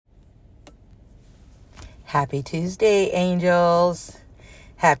Happy Tuesday, angels.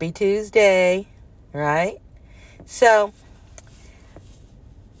 Happy Tuesday, right? So,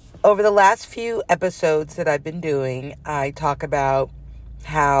 over the last few episodes that I've been doing, I talk about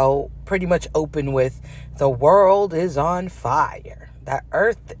how pretty much open with the world is on fire. The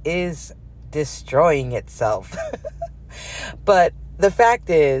earth is destroying itself. But the fact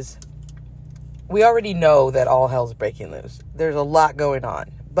is, we already know that all hell's breaking loose. There's a lot going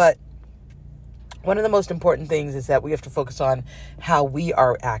on. But one of the most important things is that we have to focus on how we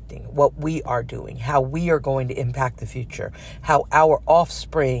are acting, what we are doing, how we are going to impact the future, how our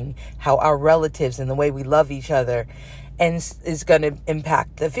offspring, how our relatives and the way we love each other and is going to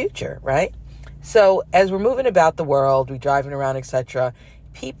impact the future, right? So as we're moving about the world, we're driving around, etc.,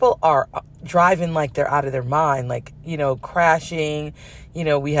 people are driving like they're out of their mind, like, crashing.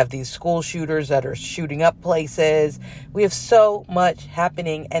 We have these school shooters that are shooting up places. We have so much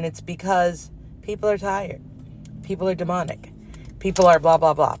happening, and it's because people are tired. People are demonic. People are blah,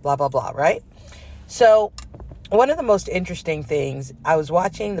 blah, blah, blah, blah, blah, right? So one of the most interesting things, I was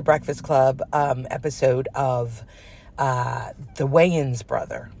watching the Breakfast Club episode of the Wayans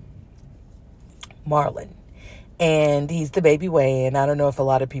brother, Marlon. And he's the baby Wayan. I don't know if a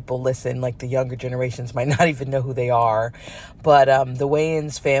lot of people listen, like the younger generations might not even know who they are. But the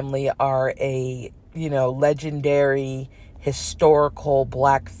Wayans family are a, legendary historical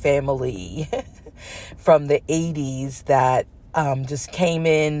black family from the 80s that just came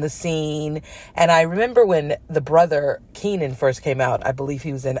in the scene. And I remember when the brother Keenan first came out, I believe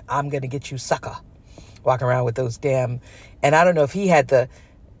he was in I'm Gonna Get You Sucker, walking around with those and I don't know if he had the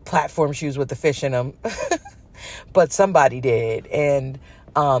platform shoes with the fish in them, but somebody did. And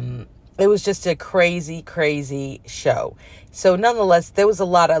it was just a crazy, crazy show. So nonetheless, there was a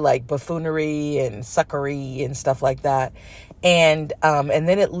lot of like buffoonery and suckery and stuff like that. And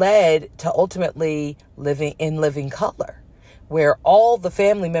then it led to ultimately Living Color, where all the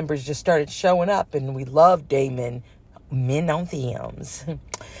family members just started showing up, and we loved Damon, men on films,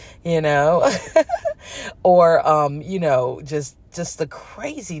 or, just the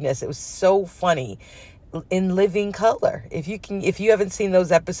craziness. It was so funny in Living Color. If you haven't seen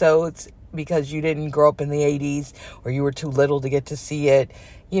those episodes because you didn't grow up in the 80s or you were too little to get to see it,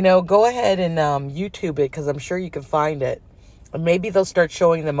 go ahead and YouTube it, because I'm sure you can find it. Maybe they'll start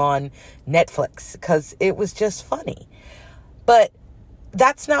showing them on Netflix, because it was just funny. But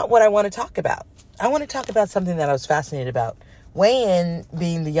that's not what I want to talk about. I want to talk about something that I was fascinated about. Wayan,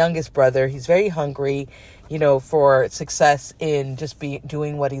 being the youngest brother, he's very hungry, for success in just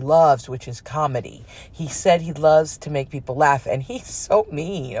doing what he loves, which is comedy. He said he loves to make people laugh, and he's so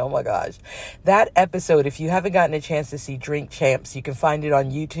mean. Oh my gosh. That episode, if you haven't gotten a chance to see Drink Champs, you can find it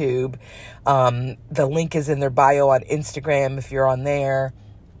on YouTube. The link is in their bio on Instagram if you're on there.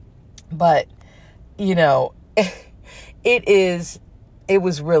 But, it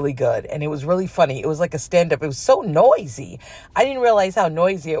was really good, and it was really funny. It was like a stand-up. It was so noisy. I didn't realize how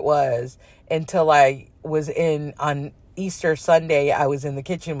noisy it was until I was on Easter Sunday. I was in the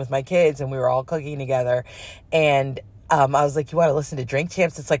kitchen with my kids, and we were all cooking together. And I was like, you want to listen to Drink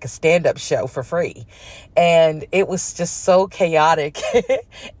Champs? It's like a stand-up show for free. And it was just so chaotic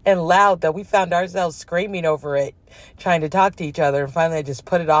and loud that we found ourselves screaming over it, trying to talk to each other. And finally I just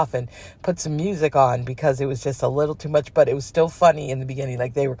put it off and put some music on, because it was just a little too much, but it was still funny in the beginning.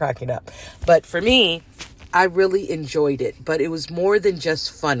 Like, they were cracking up. But for me, I really enjoyed it, but it was more than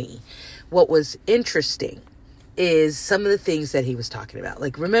just funny. What was interesting is some of the things that he was talking about.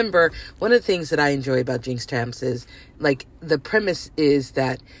 Like, remember, one of the things that I enjoy about Jinx Champs is, like, the premise is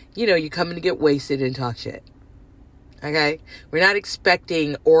that, you come in to get wasted and talk shit. Okay? We're not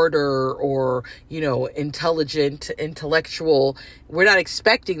expecting order or, intellectual. We're not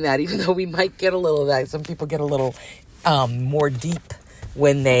expecting that, even though we might get a little of that. Some people get a little more deep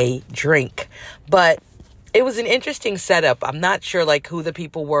when they drink. But it was an interesting setup. I'm not sure, like, who the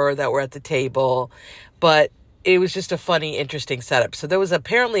people were that were at the table, but it was just a funny, interesting setup. So there was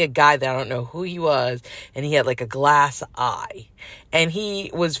apparently a guy that I don't know who he was, and he had like a glass eye. And he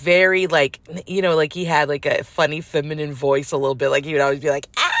was very like, like he had like a funny feminine voice a little bit. Like he would always be like,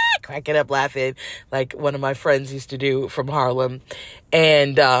 cracking up laughing, like one of my friends used to do from Harlem.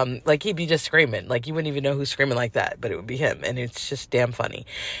 And like he'd be just screaming. Like you wouldn't even know who's screaming like that, but it would be him. And it's just damn funny.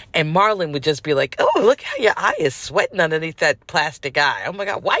 And Marlon would just be like, oh, look how your eye is sweating underneath that plastic eye. Oh my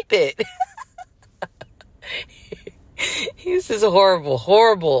God, wipe it. He's just horrible.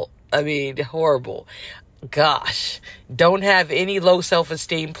 Gosh, don't have any low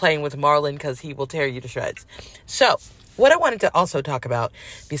self-esteem playing with Marlon, because he will tear you to shreds. So what I wanted to also talk about,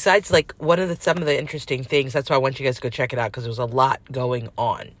 besides like some of the interesting things, that's why I want you guys to go check it out, because there was a lot going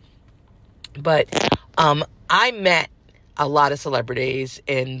on. But I met a lot of celebrities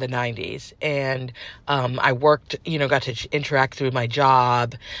in the 90s, and I worked, got to interact through my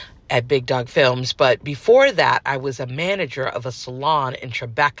job at Big Dog Films. But before that, I was a manager of a salon in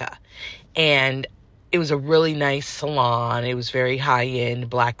Tribeca, and it was a really nice salon. It was very high-end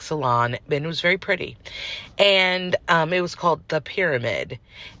black salon, and it was very pretty. And it was called The Pyramid,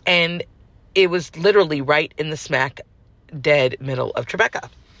 and it was literally right in the smack dead middle of Tribeca.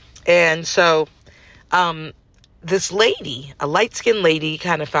 And so this lady, a light-skinned lady,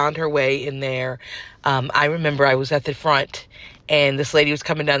 kind of found her way in there. I remember I was at the front, and this lady was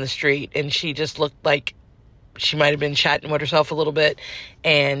coming down the street, and she just looked like she might have been chatting with herself a little bit,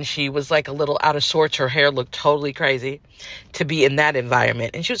 and she was like a little out of sorts. Her hair looked totally crazy to be in that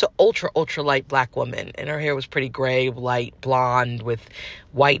environment. And she was an ultra light black woman, and her hair was pretty gray, light blonde with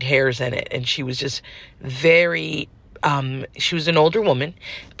white hairs in it. And she was just very, she was an older woman,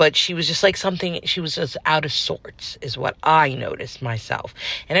 but she was just like she was just out of sorts is what I noticed myself.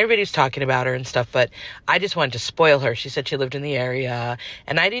 And everybody was talking about her and stuff, but I just wanted to spoil her. She said she lived in the area,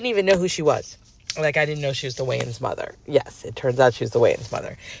 and I didn't even know who she was. Like, I didn't know she was the Wayans' mother. Yes, it turns out she was the Wayans'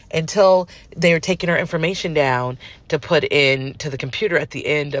 mother. Until they were taking her information down to put into the computer at the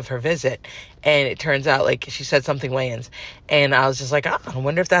end of her visit. And it turns out, like, she said something Wayans. And I was just like, I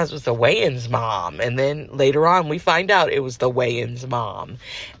wonder if that was the Wayans' mom. And then later on, we find out it was the Wayans' mom.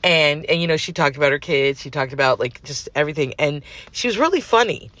 And she talked about her kids. She talked about, like, just everything. And she was really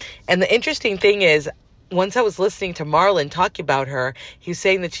funny. And the interesting thing is, once I was listening to Marlon talk about her, he was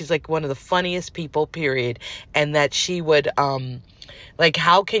saying that she's like one of the funniest people, period. And that she would, like,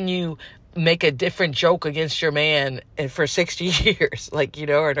 how can you make a different joke against your man for 60 years? Like,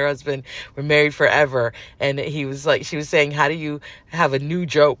 her and her husband were married forever. And he was like, she was saying, how do you have a new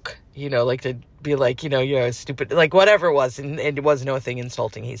joke? Like to be like, you're stupid, like whatever it was. And it wasn't nothing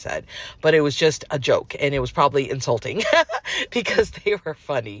insulting, he said, but it was just a joke. And it was probably insulting because they were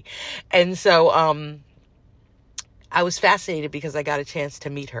funny. And so, I was fascinated because I got a chance to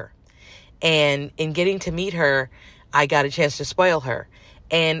meet her. And in getting to meet her, I got a chance to spoil her.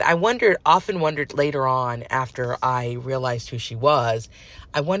 And I often wondered later on, after I realized who she was,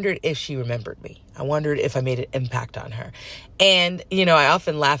 I wondered if she remembered me. I wondered if I made an impact on her. And, I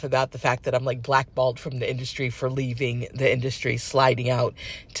often laugh about the fact that I'm like blackballed from the industry for leaving the industry, sliding out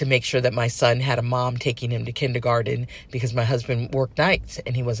to make sure that my son had a mom taking him to kindergarten because my husband worked nights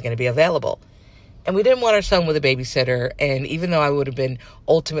and he wasn't going to be available. And we didn't want our son with a babysitter. And even though I would have been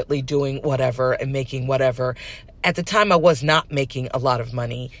ultimately doing whatever and making whatever, at the time I was not making a lot of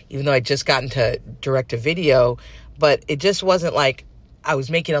money, even though I'd just gotten to direct a video. But it just wasn't like I was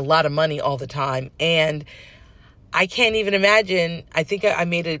making a lot of money all the time. And I can't even imagine. I think I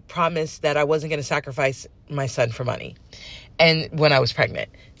made a promise that I wasn't going to sacrifice my son for money. And when I was pregnant.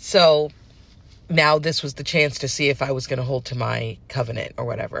 So now this was the chance to see if I was going to hold to my covenant or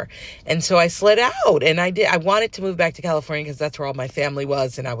whatever. And so I slid out, and I wanted to move back to California because that's where all my family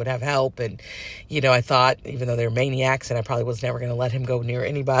was and I would have help. And, I thought, even though they're maniacs and I probably was never going to let him go near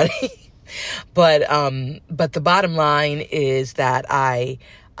anybody. But the bottom line is that I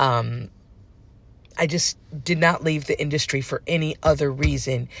just did not leave the industry for any other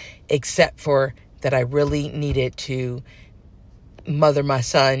reason except for that I really needed to mother my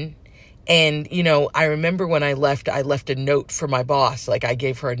son. And, I remember when I left a note for my boss. Like, I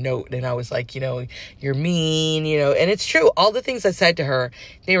gave her a note and I was like, you're mean, and it's true. All the things I said to her,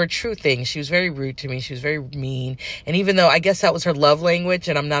 they were true things. She was very rude to me. She was very mean. And even though I guess that was her love language,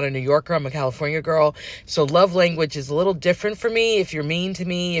 and I'm not a New Yorker, I'm a California girl. So love language is a little different for me. If you're mean to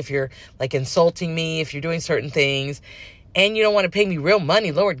me, if you're like insulting me, if you're doing certain things, and you don't want to pay me real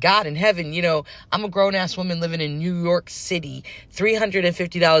money, Lord God in heaven, I'm a grown-ass woman living in New York City.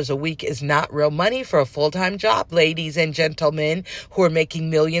 $350 a week is not real money for a full-time job, ladies and gentlemen who are making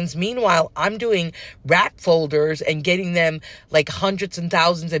millions. Meanwhile, I'm doing rap folders and getting them like hundreds and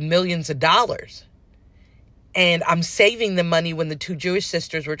thousands and millions of dollars. And I'm saving the money when the two Jewish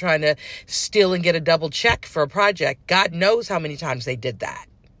sisters were trying to steal and get a double check for a project. God knows how many times they did that.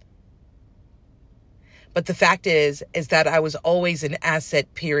 But the fact is that I was always an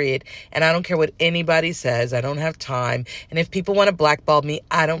asset, period. And I don't care what anybody says. I don't have time. And if people want to blackball me,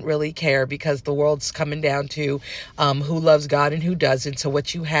 I don't really care, because the world's coming down to who loves God and who doesn't. So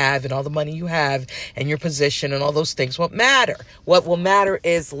what you have and all the money you have and your position and all those things won't matter. What will matter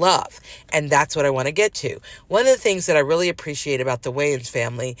is love. And that's what I want to get to. One of the things that I really appreciate about the Wayans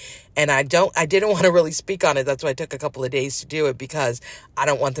family, and I didn't want to really speak on it. That's why I took a couple of days to do it, because I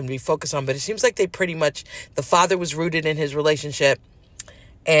don't want them to be focused on, but it seems like they pretty much, the father was rooted in his relationship.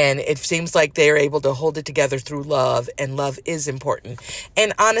 And it seems like they're able to hold it together through love, and love is important.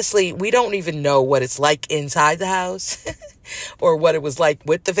 And honestly, we don't even know what it's like inside the house or what it was like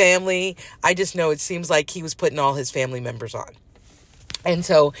with the family. I just know it seems like he was putting all his family members on. And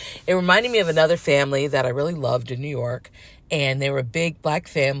so it reminded me of another family that I really loved in New York. And they were a big Black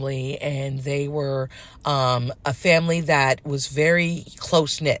family, and they were a family that was very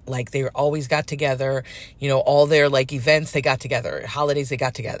close-knit. Like, they always got together, all their, like, events, they got together. Holidays, they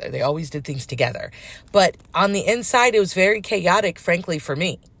got together. They always did things together. But on the inside, it was very chaotic, frankly, for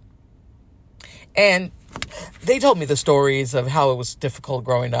me. And they told me the stories of how it was difficult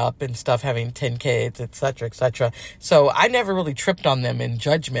growing up and stuff, having 10 kids, et cetera, et cetera. So I never really tripped on them in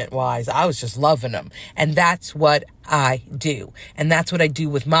judgment wise. I was just loving them. And that's what I do. And that's what I do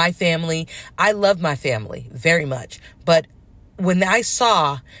with my family. I love my family very much. But when I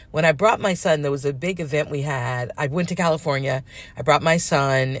brought my son, there was a big event we had. I went to California. I brought my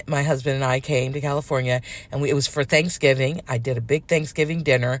son, my husband and I came to California, and it was for Thanksgiving. I did a big Thanksgiving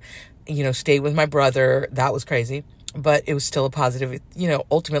dinner, stayed with my brother. That was crazy, but it was still a positive.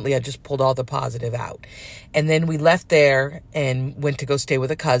 Ultimately I just pulled all the positive out. And then we left there and went to go stay with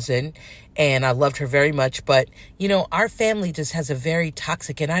a cousin, and I loved her very much. But, our family just has a very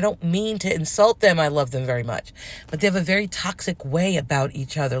toxic, and I don't mean to insult them. I love them very much, but they have a very toxic way about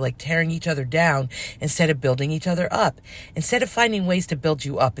each other, like tearing each other down instead of building each other up. Instead of finding ways to build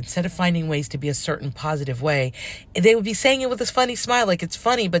you up, instead of finding ways to be a certain positive way, they would be saying it with this funny smile, like it's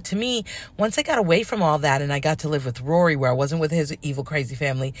funny. But to me, once I got away from all that and I got to live with Rory, where I wasn't with his evil, crazy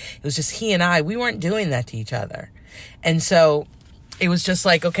family, it was just he and I, we weren't doing that to each other. And so it was just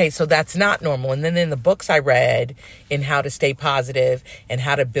like, okay, so that's not normal. And then in the books I read in how to stay positive and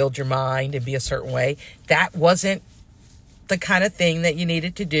how to build your mind and be a certain way, that wasn't the kind of thing that you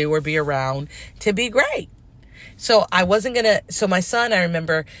needed to do or be around to be great. So so my son, I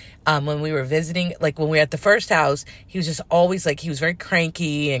remember when we were visiting, like when we were at the first house, he was just always like, he was very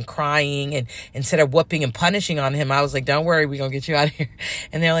cranky and crying, and instead of whooping and punishing on him, I was like, don't worry, we're going to get you out of here.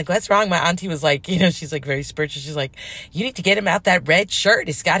 And they're like, what's wrong? My auntie was like, she's like very spiritual. She's like, you need to get him out that red shirt.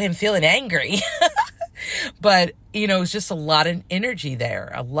 It's got him feeling angry. But, it was just a lot of energy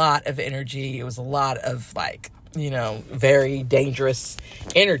there, a lot of energy. It was a lot of like, very dangerous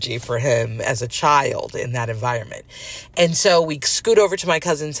energy for him as a child in that environment. And so we scoot over to my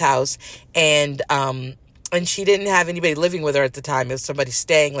cousin's house, and she didn't have anybody living with her at the time. It was somebody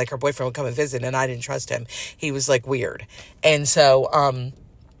staying, like her boyfriend would come and visit, and I didn't trust him. He was like weird. And so,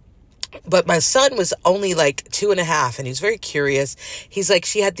 but my son was only like 2.5, and he was very curious. He's like,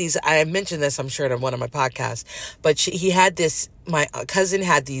 she had these, I mentioned this, I'm sure, on one of my podcasts, but my cousin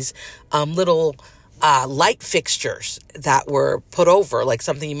had these little light fixtures that were put over, like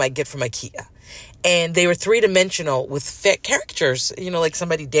something you might get from IKEA. And they were 3-dimensional with characters, like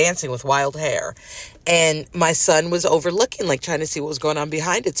somebody dancing with wild hair. And my son was overlooking, like trying to see what was going on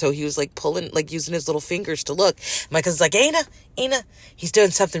behind it. So he was like pulling, like using his little fingers to look. My cousin's like, Aina, he's doing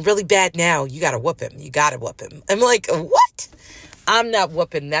something really bad now. You got to whoop him. I'm like, what? I'm not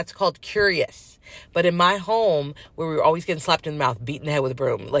whooping. That's called curious. But in my home, where we were always getting slapped in the mouth, beaten the head with a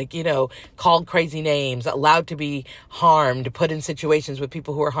broom, like, called crazy names, allowed to be harmed, put in situations with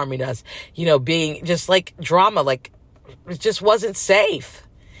people who are harming us, being just like drama, like it just wasn't safe.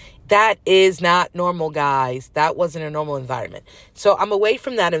 That is not normal, guys. That wasn't a normal environment. So I'm away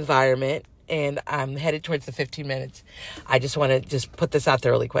from that environment, and I'm headed towards the 15 minutes. I just want to just put this out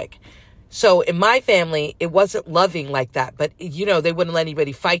there really quick. So in my family, it wasn't loving like that, but they wouldn't let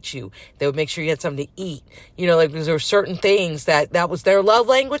anybody fight you. They would make sure you had something to eat. Like there were certain things that was their love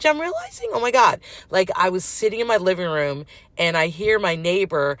language. I'm realizing, oh my God, like I was sitting in my living room and I hear my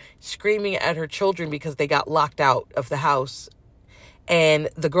neighbor screaming at her children because they got locked out of the house. And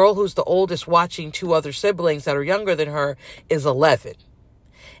the girl who's the oldest, watching 2 other siblings that are younger than her, is 11.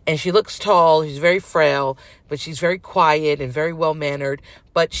 And she looks tall, she's very frail, but she's very quiet and very well-mannered,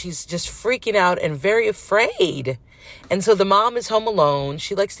 but she's just freaking out and very afraid. And so the mom is home alone.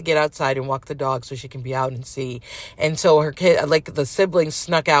 She likes to get outside and walk the dog so she can be out and see. And so her kid, like the siblings,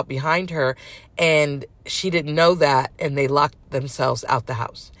 snuck out behind her, and she didn't know that, and they locked themselves out the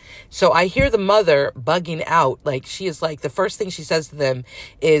house. So I hear the mother bugging out, like she is like, the first thing she says to them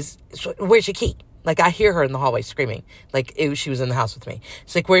is, where's your key? Like, I hear her in the hallway screaming, like she was in the house with me.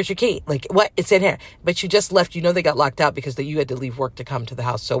 She's like, where's your key? Like, what? It's in here. But you just left. They got locked out because you had to leave work to come to the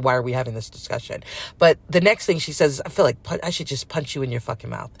house. So why are we having this discussion? But the next thing she says, I feel like I should just punch you in your fucking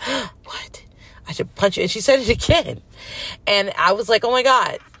mouth. What? I should punch you. And she said it again. And I was like, oh my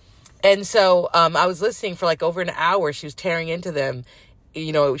God. And so I was listening for like over an hour. She was tearing into them.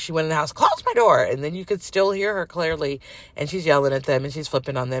 she went in the house, close my door. And then you could still hear her clearly. And she's yelling at them and she's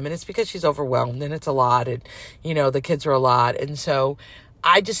flipping on them. And it's because she's overwhelmed and it's a lot. And, the kids are a lot. And so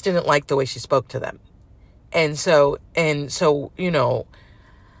I just didn't like the way she spoke to them. And so,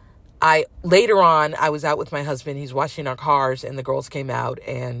 later on, I was out with my husband. He's washing our cars and the girls came out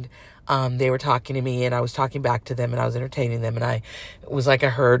and they were talking to me and I was talking back to them and I was entertaining them. And I was like, I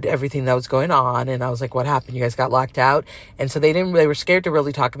heard everything that was going on. And I was like, what happened? You guys got locked out? And so they were scared to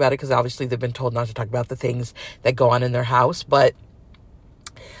really talk about it because obviously they've been told not to talk about the things that go on in their house. But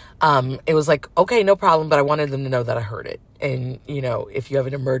it was like, okay, no problem. But I wanted them to know that I heard it. And, if you have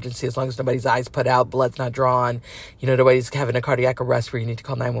an emergency, as long as nobody's eyes put out, blood's not drawn, nobody's having a cardiac arrest where you need to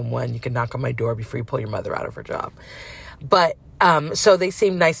call 911, you can knock on my door before you pull your mother out of her job. But, so they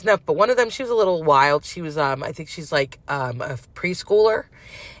seemed nice enough. But one of them, she was a little wild. She was, I think she's like a preschooler.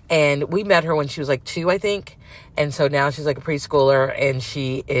 And we met her when she was like 2, I think. And so now she's like a preschooler and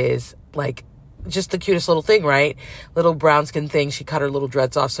she is like just the cutest little thing, right? Little brown skin thing. She cut her little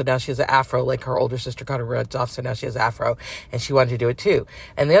dreads off. So now she has an afro, like her older sister cut her dreads off. So now she has an afro and she wanted to do it too.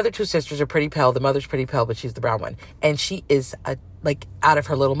 And the other 2 sisters are pretty pale. The mother's pretty pale, but she's the brown one. And she is like out of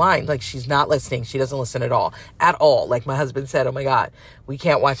her little mind. Like she's not listening. She doesn't listen at all. Like my husband said, oh my God, we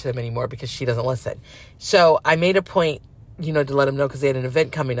can't watch them anymore because she doesn't listen. So I made a point, to let them know because they had an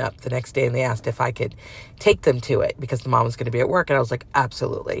event coming up the next day and they asked if I could take them to it because the mom was going to be at work. And I was like,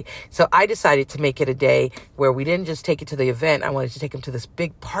 absolutely. So I decided to make it a day where we didn't just take it to the event. I wanted to take them to this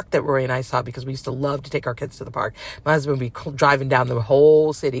big park that Rory and I saw because we used to love to take our kids to the park. My husband would be driving down the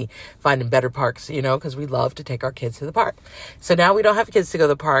whole city, finding better parks, because we love to take our kids to the park. So now we don't have kids to go to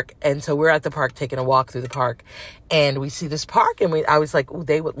the park. And so we're at the park taking a walk through the park and we see this park and I was like, oh,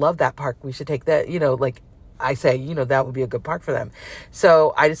 they would love that park. We should take that, I say, that would be a good park for them.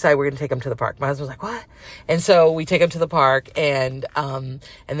 So I decided we're going to take them to the park. My husband was like, what? And so we take them to the park and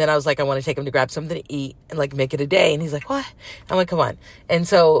then I was like, I want to take them to grab something to eat and like make it a day. And he's like, what? I'm like, come on. And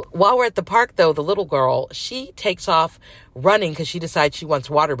so while we're at the park though, the little girl, she takes off running because she decides she wants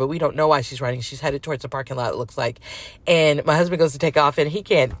water, but we don't know why she's running. She's headed towards the parking lot, it looks like. And my husband goes to take off and he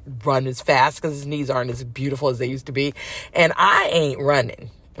can't run as fast because his knees aren't as beautiful as they used to be. And I ain't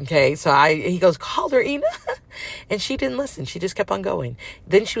running. Okay, so he goes, call her, Ina. And she didn't listen. She just kept on going.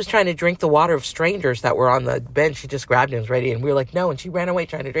 Then she was trying to drink the water of strangers that were on the bench. She just grabbed it and was ready. And we were like, no. And she ran away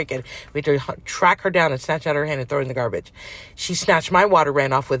trying to drink it. We had to track her down and snatch out her hand and throw it in the garbage. She snatched my water,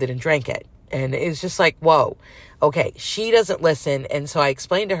 ran off with it and drank it. And it was just like, whoa. Okay, she doesn't listen. And so I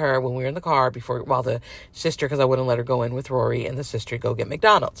explained to her when we were in the car while the sister, because I wouldn't let her go in with Rory and the sister go get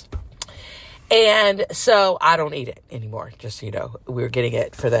McDonald's. And so I don't eat it anymore. Just so you know, we were getting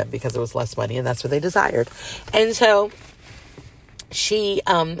it for them because it was less money and that's what they desired. And so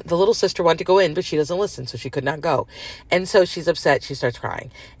the little sister wanted to go in, but she doesn't listen. So she could not go. And so she's upset. She starts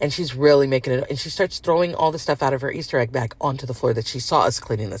crying and she's really making it. And she starts throwing all the stuff out of her Easter egg bag onto the floor that she saw us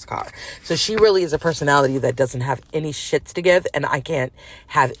cleaning this car. So she really is a personality that doesn't have any shits to give. And I can't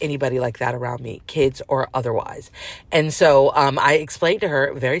have anybody like that around me, kids or otherwise. And so, I explained to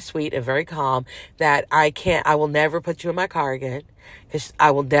her, very sweet and very calm, that I will never put you in my car again because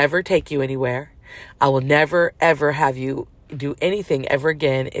I will never take you anywhere. I will never, ever have you do anything ever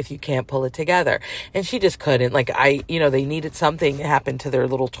again if you can't pull it together. And she just couldn't. They needed something happened to their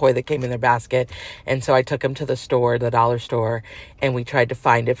little toy that came in their basket. And so I took them to the store, the dollar store, and we tried to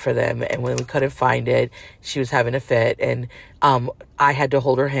find it for them. And when we couldn't find it, she was having a fit. And I had to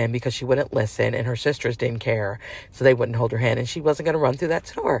hold her hand because she wouldn't listen and her sisters didn't care. So they wouldn't hold her hand and she wasn't going to run through that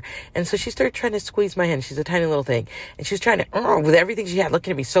store. And so she started trying to squeeze my hand. She's a tiny little thing. And she was trying to, with everything she had,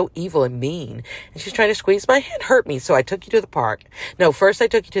 looking at me so evil and mean. And she's trying to squeeze my hand, hurt me. So I took you to the park. No, first I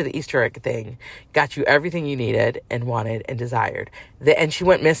took you to the Easter egg thing, got you everything you needed and wanted and desired. And she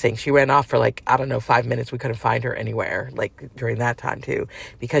went missing. She ran off for 5 minutes. We couldn't find her anywhere, during that time too,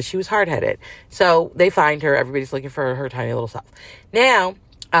 because she was hard-headed. So they find her. Everybody's looking for her tiny little stuff. Now,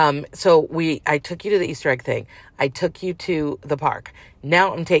 I took you to the Easter egg thing. I took you to the park.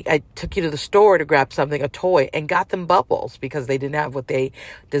 Now I took you to the store to grab something, a toy, and got them bubbles because they didn't have what they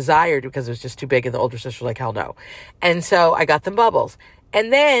desired because it was just too big. And the older sister was like, hell no. And so I got them bubbles.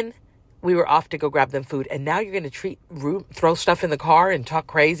 And then we were off to go grab them food. And now you're going to throw stuff in the car and talk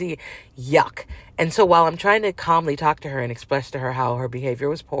crazy. Yuck. And so while I'm trying to calmly talk to her and express to her how her behavior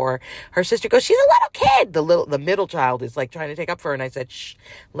was poor, her sister goes, she's a little kid. The middle child is like trying to take up for her. And I said, shh,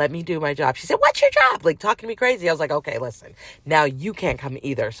 let me do my job. She said, what's your job? Like talking to me crazy. I was like, okay, listen, now you can't come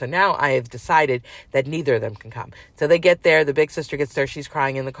either. So now I have decided that neither of them can come. So they get there. The big sister gets there. She's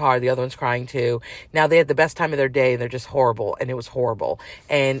crying in the car. The other one's crying too. Now they had the best time of their day and they're just horrible. And it was horrible.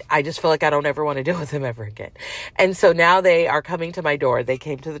 And I just feel like I don't ever want to deal with them ever again. And so now they are coming to my door. They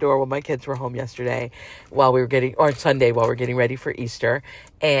came to the door when my kids were home yesterday Sunday while we were getting ready for Easter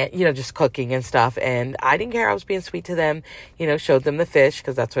and, just cooking and stuff. And I didn't care. I was being sweet to them, showed them the fish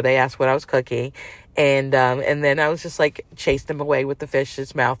because that's what they asked what I was cooking. And then I was just like, chased them away with the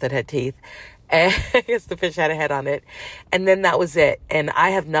fish's mouth that had teeth. And I guess the fish had a head on it. And then that was it. And I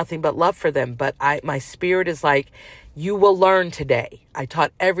have nothing but love for them. But my spirit is like, you will learn today.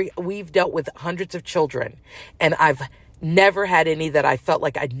 We've dealt with hundreds of children and I've never had any that I felt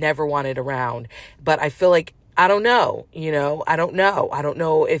like I'd never wanted around. But I feel like, I don't know, I don't know. I don't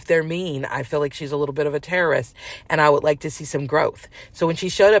know if they're mean. I feel like she's a little bit of a terrorist and I would like to see some growth. So when she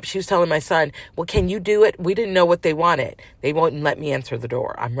showed up, she was telling my son, well, can you do it? We didn't know what they wanted. They wouldn't let me answer the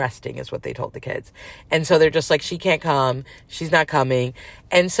door. I'm resting is what they told the kids. And so they're just like, she can't come. She's not coming.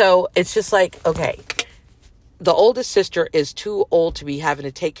 And so it's just like, okay. The oldest sister is too old to be having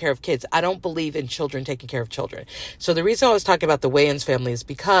to take care of kids. I don't believe in children taking care of children. So the reason I was talking about the Wayans family is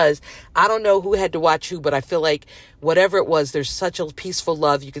because I don't know who had to watch who, but I feel like whatever it was, there's such a peaceful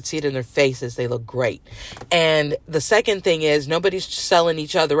love. You could see it in their faces. They look great. And the second thing is nobody's selling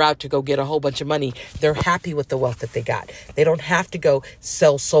each other out to go get a whole bunch of money. They're happy with the wealth that they got. They don't have to go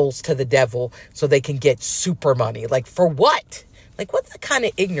sell souls to the devil so they can get super money. Like for what? Like what's the kind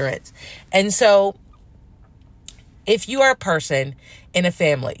of ignorance? And so if you are a person in a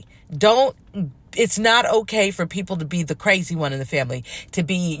family, it's not okay for people to be the crazy one in the family, to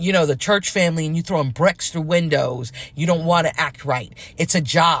be, the church family and you throwing bricks through windows. You don't want to act right. It's a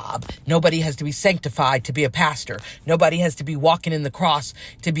job. Nobody has to be sanctified to be a pastor. Nobody has to be walking in the cross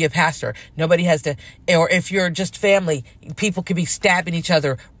to be a pastor. Nobody has to, or if you're just family, people could be stabbing each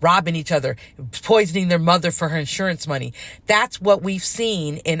other, robbing each other, poisoning their mother for her insurance money. That's what we've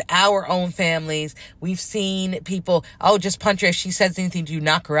seen in our own families. We've seen people, just punch her. If she says anything to you,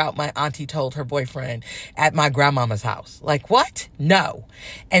 knock her out. My auntie told her boyfriend at my grandmama's house. Like what? No.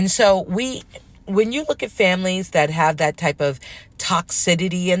 And so when you look at families that have that type of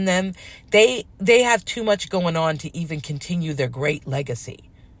toxicity in them, they have too much going on to even continue their great legacy.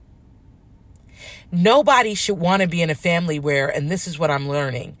 Nobody should want to be in a family where, and this is what I'm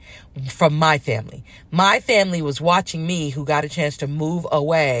learning from my family. My family was watching me, who got a chance to move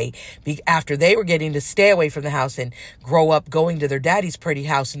away after they were getting to stay away from the house and grow up going to their daddy's pretty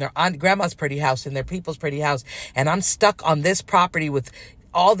house and their aunt, grandma's pretty house and their people's pretty house. And I'm stuck on this property with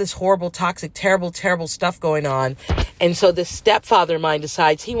all this horrible, toxic, terrible, terrible stuff going on. And so this stepfather of mine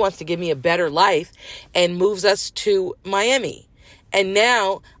decides he wants to give me a better life and moves us to Miami. And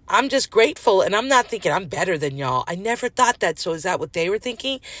now I'm just grateful, and I'm not thinking I'm better than y'all. I never thought that. So is that what they were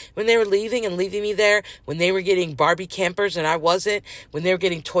thinking when they were leaving and leaving me there? When they were getting Barbie campers and I wasn't? When they were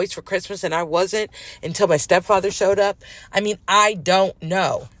getting toys for Christmas and I wasn't? Until my stepfather showed up? I mean, I don't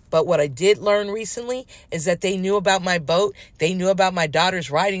know. But what I did learn recently is that they knew about my boat. They knew about my daughter's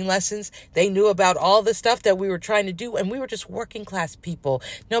riding lessons. They knew about all the stuff that we were trying to do. And we were just working class people.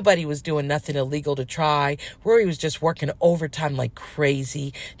 Nobody was doing nothing illegal to try. Rory was just working overtime like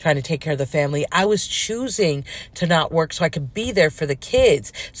crazy, trying to take care of the family. I was choosing to not work so I could be there for the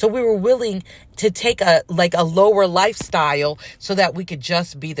kids. So we were willing to take a lower lifestyle so that we could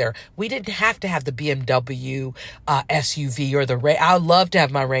just be there. We didn't have to have the BMW SUV or I'd love to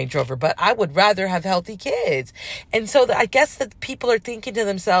have my Range Rover, but I would rather have healthy kids. And so I guess that people are thinking to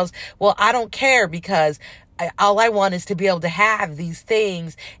themselves, well, I don't care because all I want is to be able to have these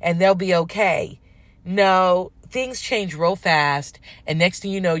things and they'll be okay. No, things change real fast. And next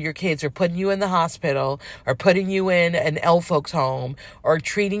thing you know, your kids are putting you in the hospital or putting you in an old folks home or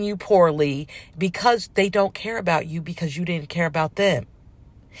treating you poorly because they don't care about you because you didn't care about them.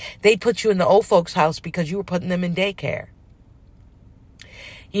 They put you in the old folks house because you were putting them in daycare.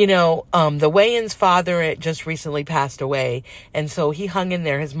 The Wayans father just recently passed away. And so he hung in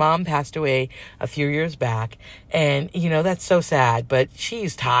there. His mom passed away a few years back. And, that's so sad, but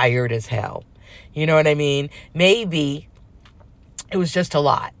she's tired as hell. You know what I mean? Maybe it was just a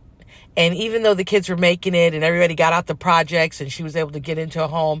lot. And even though the kids were making it and everybody got out the projects and she was able to get into a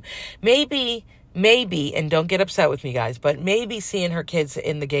home, maybe, and don't get upset with me, guys, but maybe seeing her kids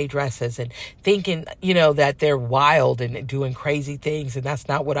in the gay dresses and thinking, that they're wild and doing crazy things. And that's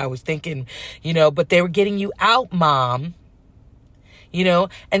not what I was thinking, but they were getting you out, Mom. you know?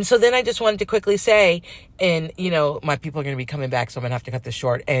 And so then I just wanted to quickly say, and, you know, my people are going to be coming back, so I'm going to have to cut this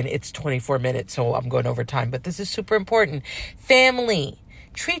short. And it's 24 minutes, so I'm going over time. But this is super important. Family.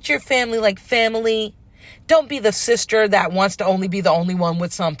 Treat your family like family. Don't be the sister that wants to only be the only one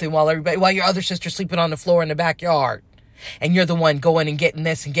with something while your other sister's sleeping on the floor in the backyard. And you're the one going and getting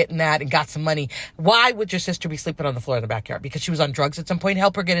this and getting that and got some money. Why would your sister be sleeping on the floor in the backyard? Because she was on drugs at some point?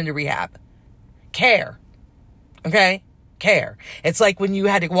 Help her get into rehab. Care. Okay? Care. It's like when you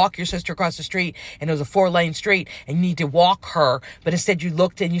had to walk your sister across the street and it was a 4-lane street and you need to walk her, but instead you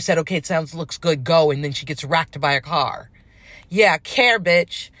looked and you said, okay, looks good, go. And then she gets racked by a car. Yeah, care,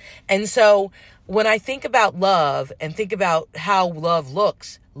 bitch. And so when I think about love and think about how love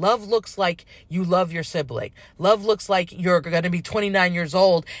looks like you love your sibling. Love looks like you're going to be 29 years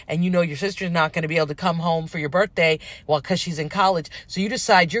old and you know your sister's not going to be able to come home for your birthday, because she's in college. So you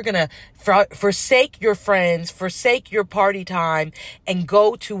decide you're going to forsake your friends, forsake your party time, and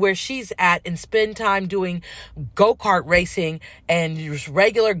go to where she's at and spend time doing go-kart racing and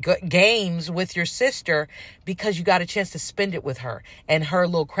regular games with your sister, because you got a chance to spend it with her and her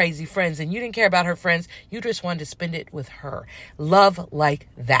little crazy friends. And you didn't care about her friends. You just wanted to spend it with her. Love like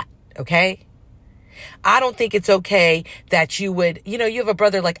that. Okay? I don't think it's okay that you would, you have a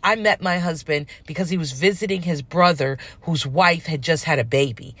brother. Like, I met my husband because he was visiting his brother whose wife had just had a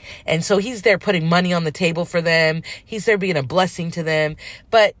baby. And so he's there putting money on the table for them. He's there being a blessing to them.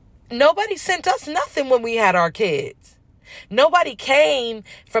 But nobody sent us nothing when we had our kids. Nobody came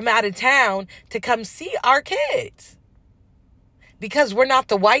from out of town to come see our kids. Because we're not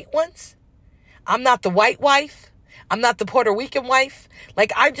the white ones. I'm not the white wife. I'm not the Puerto Rican wife.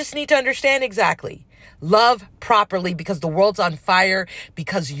 Like, I just need to understand exactly. Love properly, because the world's on fire,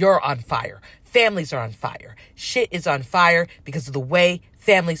 because you're on fire. Families are on fire. Shit is on fire because of the way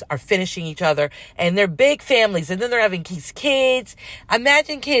families are finishing each other. And they're big families. And then they're having these kids.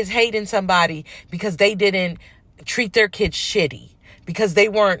 Imagine kids hating somebody because they didn't treat their kids shitty. Because they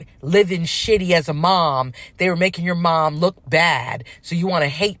weren't living shitty as a mom. They were making your mom look bad. So you want to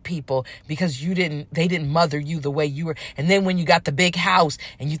hate people because they didn't mother you the way you were. And then when you got the big house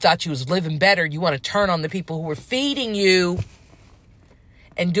and you thought you was living better, you want to turn on the people who were feeding you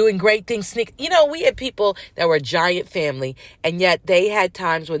and doing great things. We had people that were a giant family, and yet they had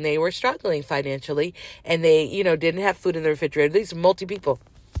times when they were struggling financially and they, didn't have food in the refrigerator. These are multi people.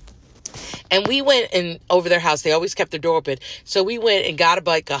 And we went over their house. They always kept their door open. So we went and got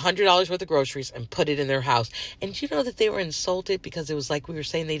like $100 worth of groceries and put it in their house. And you know that they were insulted because it was like we were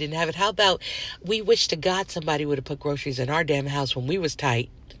saying they didn't have it. How about we wish to God somebody would have put groceries in our damn house when we was tight?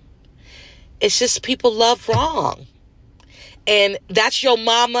 It's just people love wrong. And that's your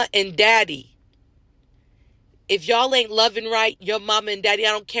mama and daddy. If y'all ain't loving right, your mama and daddy,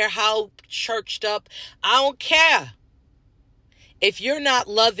 I don't care how churched up, I don't care. If you're not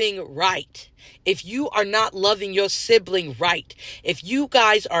loving right, if you are not loving your sibling right, if you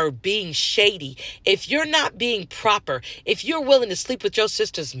guys are being shady, if you're not being proper, if you're willing to sleep with your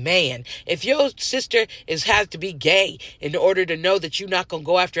sister's man, if your sister has to be gay in order to know that you're not going to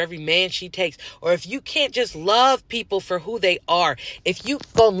go after every man she takes, or if you can't just love people for who they are, if you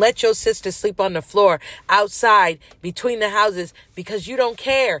going to let your sister sleep on the floor outside between the houses because you don't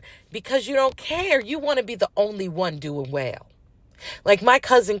care, you want to be the only one doing well. Like, my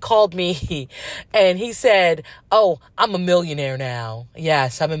cousin called me and he said, oh, I'm a millionaire now.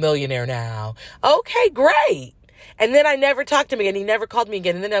 Yes, I'm a millionaire now. Okay, great. And then I never talked to him again. He never called me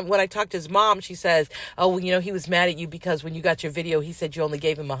again. And then when I talked to his mom, she says, oh, well, he was mad at you because when you got your video, he said you only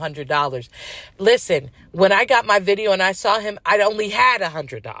gave him $100. Listen, when I got my video and I saw him, I only had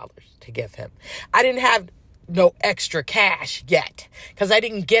 $100 to give him. I didn't have no extra cash yet because I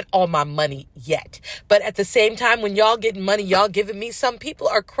didn't get all my money yet. But at the same time, when y'all getting money, y'all giving me, some people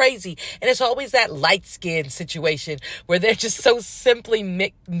are crazy. And it's always that light skin situation where they're just so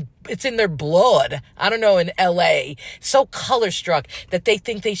simply it's in their blood. I don't know, in LA, so color struck that they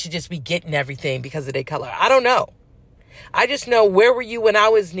think they should just be getting everything because of their color. I don't know. I just know, where were you when I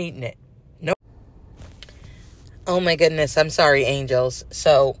was needing it? No. Oh my goodness. I'm sorry, angels.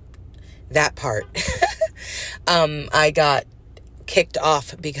 So that part. I got kicked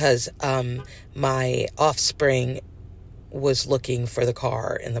off because my offspring was looking for the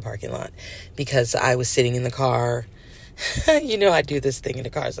car in the parking lot because I was sitting in the car. I do this thing in the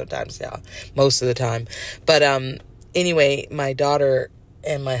car sometimes, y'all, most of the time. But anyway, my daughter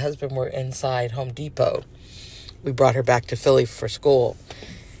and my husband were inside Home Depot. We brought her back to Philly for school.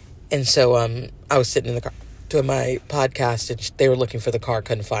 And so I was sitting in the car doing my podcast, and they were looking for the car,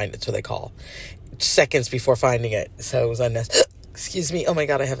 couldn't find it, so they call seconds before finding it. So it was unnecessary. Excuse me. Oh my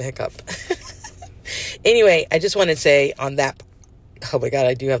God, I have a hiccup. Anyway, I just want to say on that Oh my God,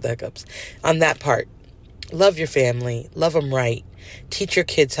 I do have the hiccups. On that part, love your family, love them right. Teach your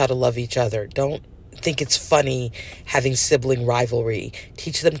kids how to love each other. Don't think it's funny having sibling rivalry.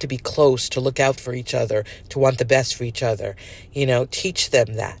 Teach them to be close, to look out for each other, to want the best for each other. Teach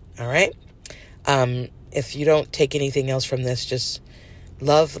them that, all right? If you don't take anything else from this, just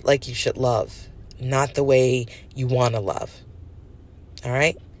love like you should love, not the way you want to love. All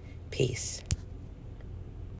right? Peace.